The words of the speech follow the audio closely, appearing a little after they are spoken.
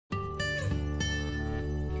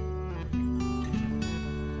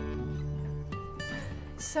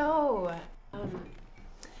So,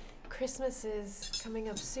 Christmas is coming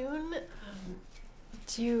up soon.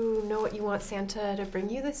 Do you know what you want Santa to bring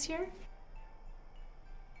you this year?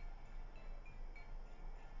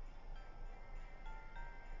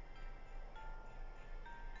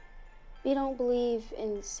 We don't believe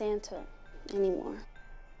in Santa anymore.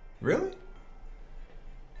 Really?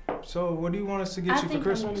 So what do you want us to get you for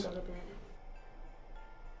Christmas? I'm gonna go to bed.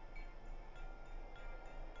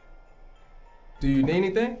 Do you need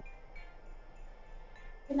anything?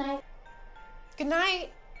 Good night. Good night.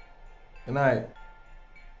 Good night.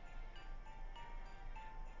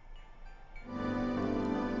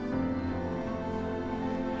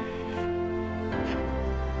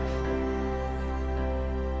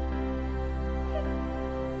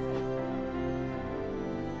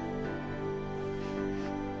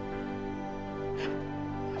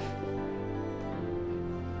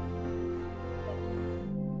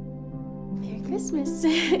 Merry Christmas.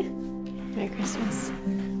 Merry Christmas.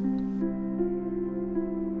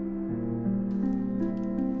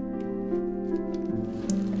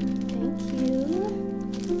 Thank you.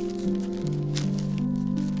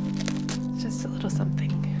 Just a little something.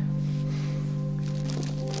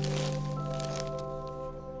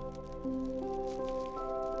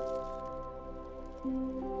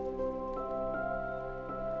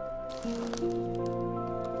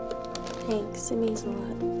 Thanks, it means a lot.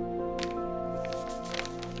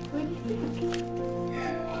 What do you think?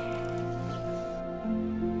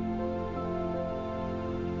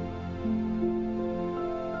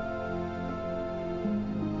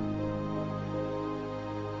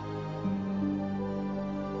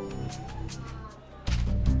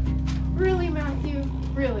 Really, Matthew?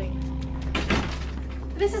 Really?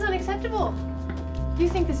 This is unacceptable. You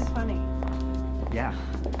think this is funny? Yeah.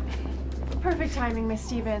 Perfect timing, Miss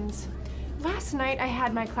Stevens. Last night, I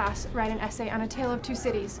had my class write an essay on A Tale of Two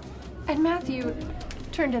Cities, and Matthew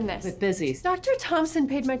turned in this. With busy. Dr. Thompson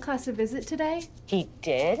paid my class a visit today. He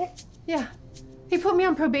did? Yeah, he put me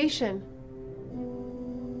on probation.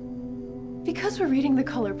 Because we're reading The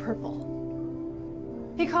Color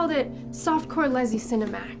Purple. He called it softcore Leslie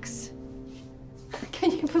Cinemax. Can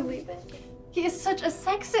you believe it? He is such a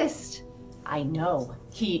sexist. I know.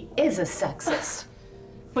 He is a sexist.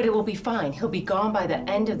 But it will be fine. He'll be gone by the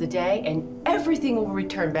end of the day, and everything will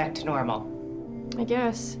return back to normal. I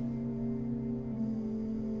guess.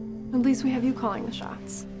 At least we have you calling the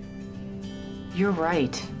shots. You're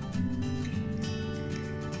right.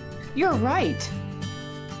 You're right.